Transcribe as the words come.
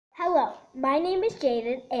my name is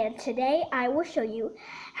Jaden, and today I will show you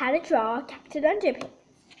how to draw Captain Underpants.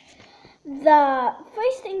 The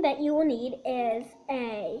first thing that you will need is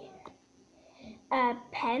a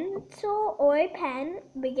pencil or a pen.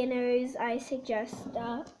 Beginners, I suggest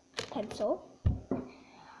a pencil.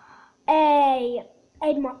 A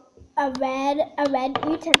red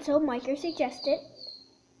utensil, marker suggested.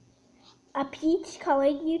 A peach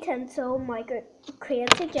colored utensil, marker crayon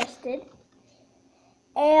suggested.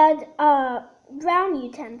 And a brown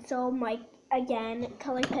utensil, again,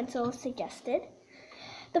 colored pencil suggested.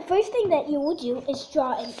 The first thing that you will do is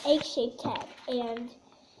draw an egg-shaped head, and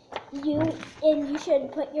you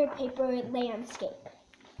should put your paper landscape.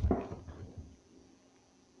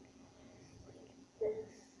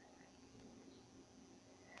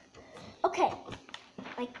 Okay,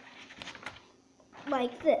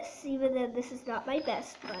 like this, even though this is not my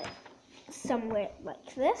best, but somewhere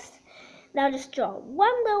like this. Now just draw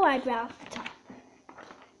one little eyebrow at the top.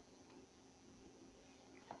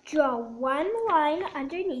 Draw one line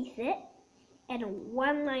underneath it and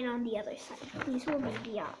one line on the other side. These will be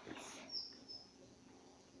the eyes.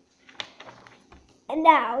 And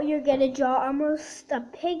now you're going to draw almost a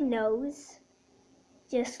pig nose.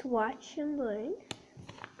 Just watch and learn.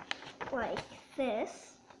 Like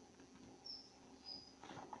this.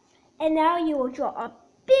 And now you will draw a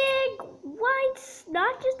big white,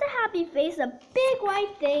 not just a happy face, a big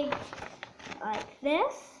white thing like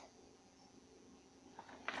this.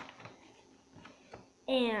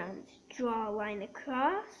 And draw a line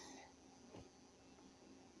across.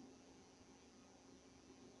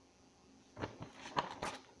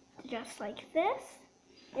 Just like this.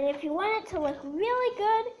 And if you want it to look really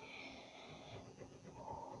good,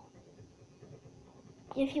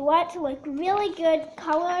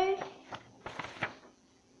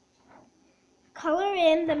 color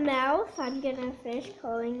in the mouth. I'm gonna finish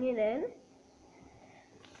coloring it in.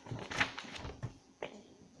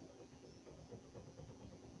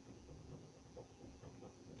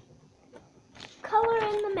 Color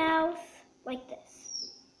in the mouth like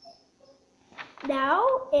this. Now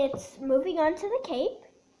it's moving on to the cape.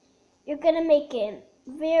 You're gonna make a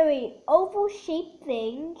very oval shaped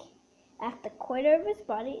thing at the corner of his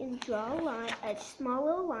body and draw a line, a small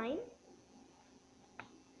little line.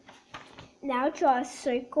 Now draw a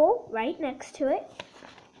circle right next to it.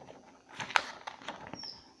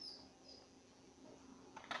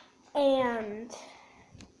 And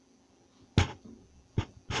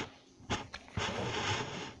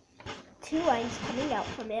two lines coming out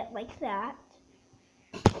from it like that.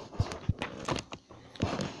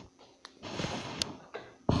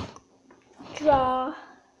 Draw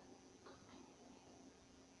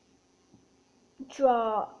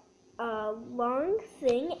a long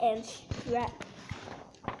thing and stretch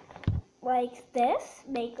like this,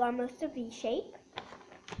 make almost a V shape.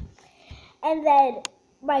 And then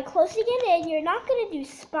by closing it in, you're not going to do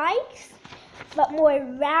spikes, but more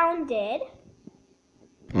rounded,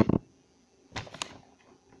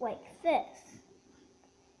 like this.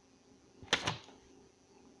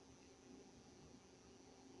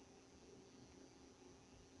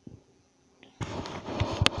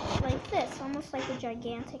 Like this, almost like a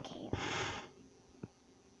gigantic hand.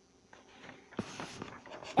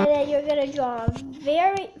 And then you're going to draw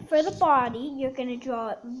for the body, you're going to draw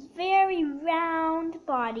a very round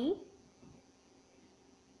body.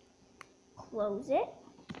 Close it.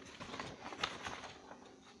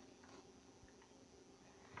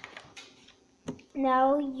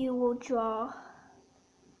 Now you will draw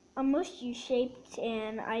almost U-shaped,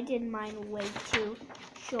 and I did mine way too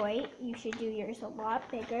short. You should do yours a lot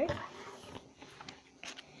bigger.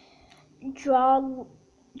 Draw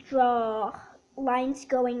lines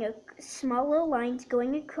going, small little lines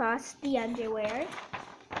going across the underwear.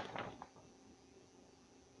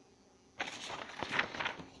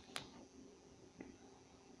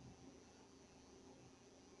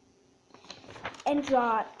 And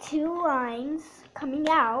draw two lines coming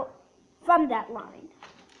out from that line.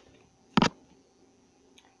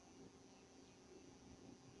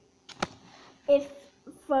 If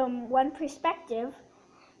from one perspective,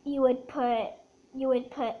 you would put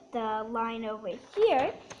the line over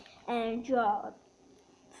here and draw a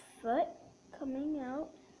foot coming out.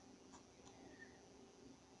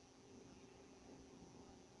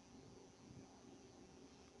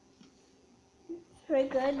 Very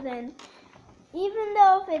good. Then, even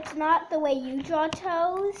though if it's not the way you draw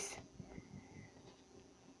toes,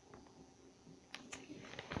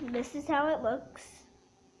 this is how it looks.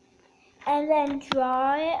 And then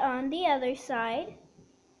draw it on the other side.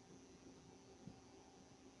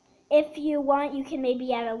 If you want, you can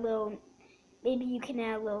maybe add a little maybe you can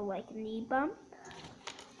add a little like knee bump.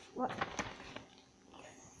 Like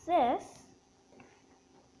this.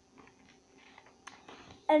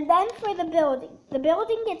 And then for the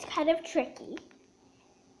building gets kind of tricky.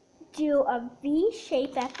 Do a V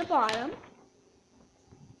shape at the bottom.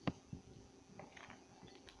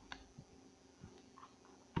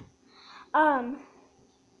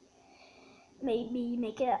 Maybe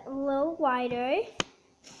make it a little wider.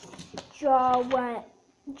 Draw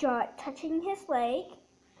it touching his leg.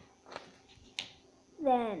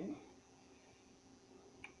 Then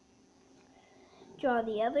draw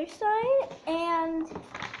the other side, and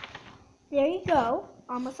there you go,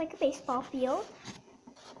 almost like a baseball field.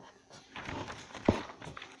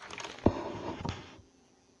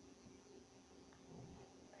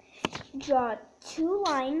 Draw 2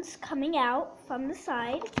 lines coming out from the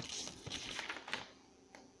side.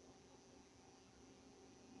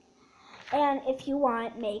 And if you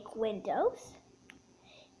want, make windows.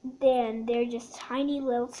 Then they're just tiny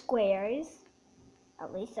little squares.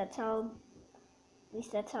 At least that's how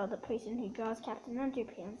the person who draws Captain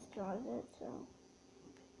Underpants draws it. So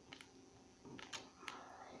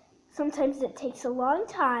sometimes it takes a long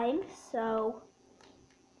time, so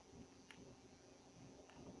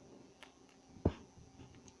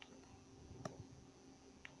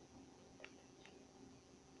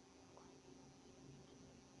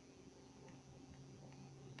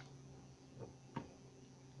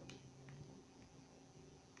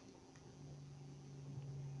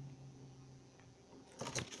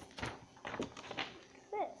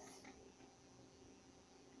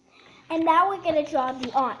and now we're going to draw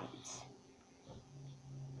the arms.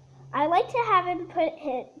 I like to have him put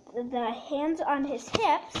the hands on his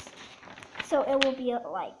hips, so it will be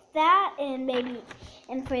like that,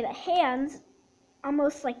 and for the hands,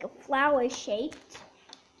 almost like a flower shaped,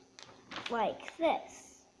 like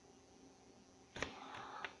this.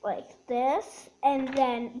 Like this, and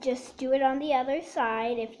then just do it on the other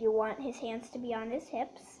side if you want his hands to be on his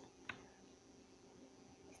hips.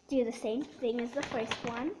 Do the same thing as the first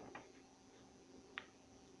one.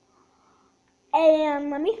 And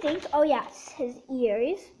let me think, oh yes, his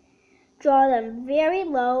ears. Draw them very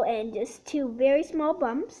low and just 2 very small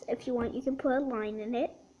bumps. If you want, you can put a line in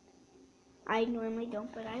it. I normally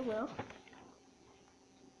don't, but I will.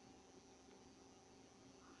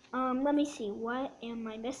 Let me see, what am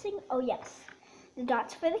I missing? Oh yes, the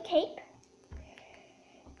dots for the cape.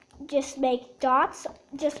 Just make dots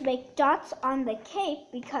on the cape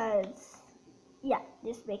because, yeah,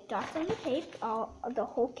 just make dots on the cape, the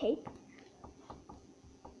whole cape.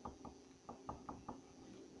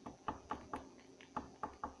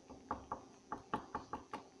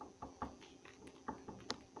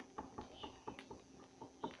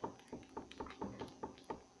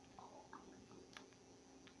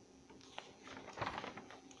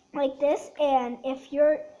 Like this, and if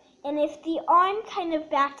the arm kind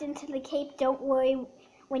of backed into the cape, don't worry,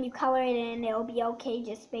 when you color it in, it'll be okay.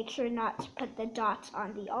 Just make sure not to put the dots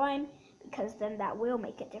on the arm, because then that will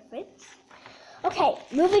make a difference. Okay,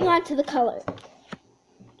 moving on to the color.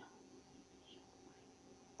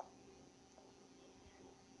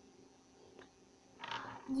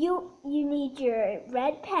 You need your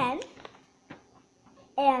red pen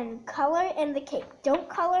and color in the cape. Don't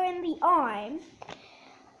color in the arm.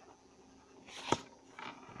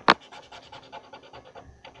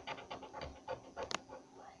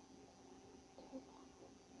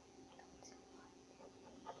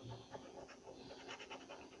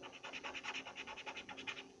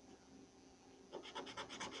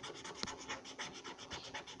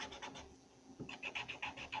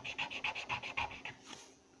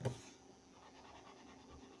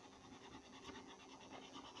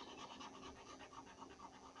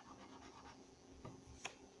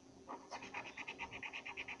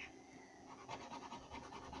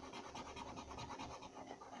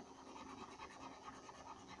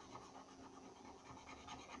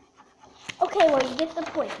 Okay, well, you get the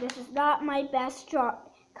point. This is not my best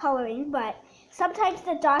coloring, but sometimes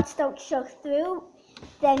the dots don't show through.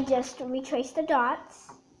 Then just retrace the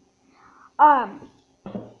dots. And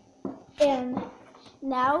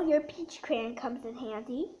now your peach crayon comes in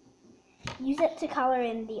handy. Use it to color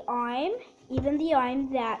in the arm, even the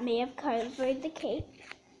arm that may have covered the cape,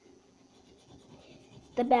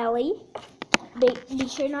 the belly. Be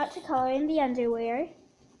sure not to color in the underwear.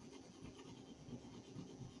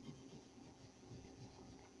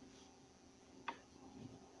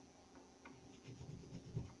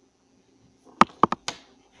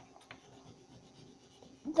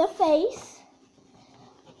 The face,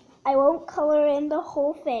 I won't color in the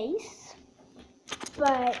whole face,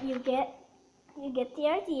 but you get the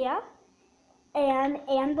idea.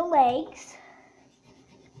 and the legs.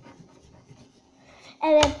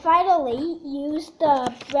 And then finally, use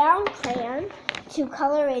the brown crayon to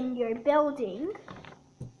color in your building.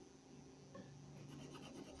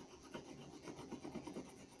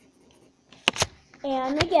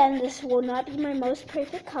 And again, this will not be my most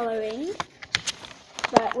perfect coloring,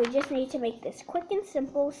 but we just need to make this quick and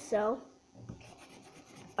simple, so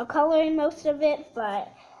I'll color in most of it,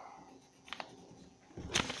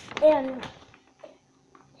 and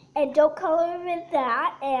don't color with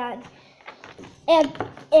that, and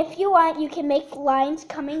if you want, you can make lines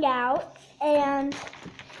coming out, and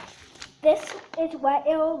this is what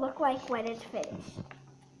it will look like when it's finished.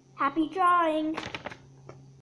 Happy drawing!